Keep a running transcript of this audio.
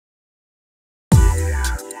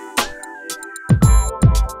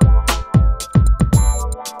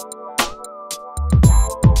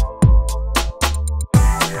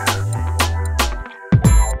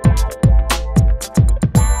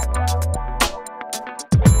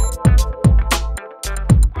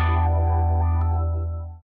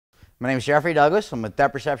My name is Jeffrey Douglas. I'm with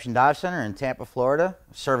Depth Perception Dive Center in Tampa, Florida,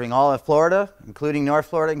 serving all of Florida, including North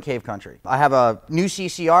Florida and Cave Country. I have a new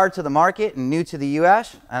CCR to the market and new to the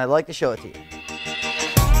US, and I'd like to show it to you.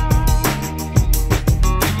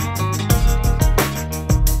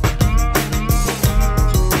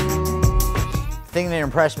 The thing that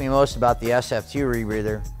impressed me most about the SF2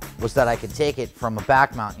 Rebreather was that I could take it from a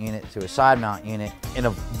back mount unit to a side mount unit in a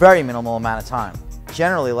very minimal amount of time,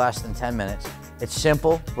 generally less than 10 minutes. It's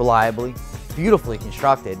simple, reliably, beautifully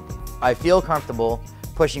constructed. I feel comfortable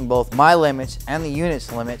pushing both my limits and the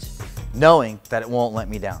unit's limits, knowing that it won't let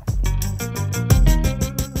me down.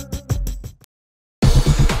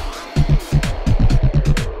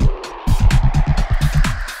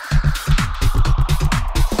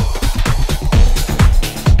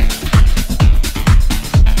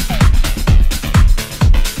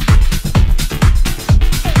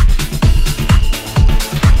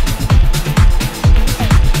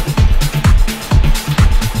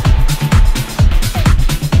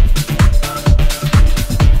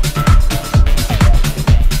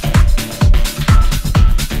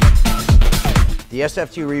 The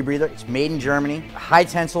SF2 Rebreather, it's made in Germany, high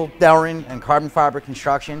tensile Delrin and carbon fiber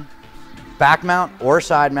construction, back mount or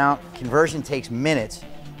side mount, conversion takes minutes.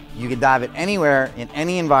 You can dive it anywhere in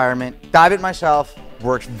any environment. Dive it myself,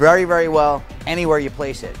 works very, very well anywhere you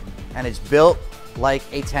place it. And it's built like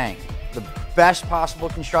a tank. The best possible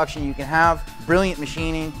construction you can have, brilliant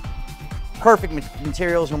machining, perfect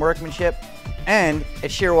materials and workmanship, and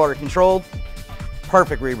it's shear water controlled,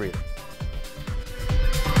 perfect rebreather.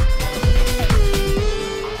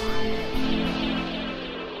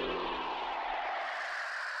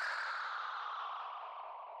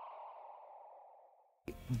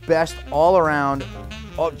 Best all-around,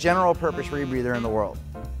 general purpose rebreather in the world.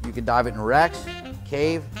 You can dive it in wrecks,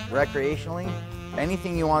 cave, recreationally,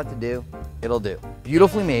 anything you want it to do, it'll do.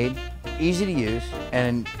 Beautifully made, easy to use,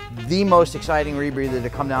 and the most exciting rebreather to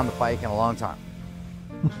come down the pike in a long time.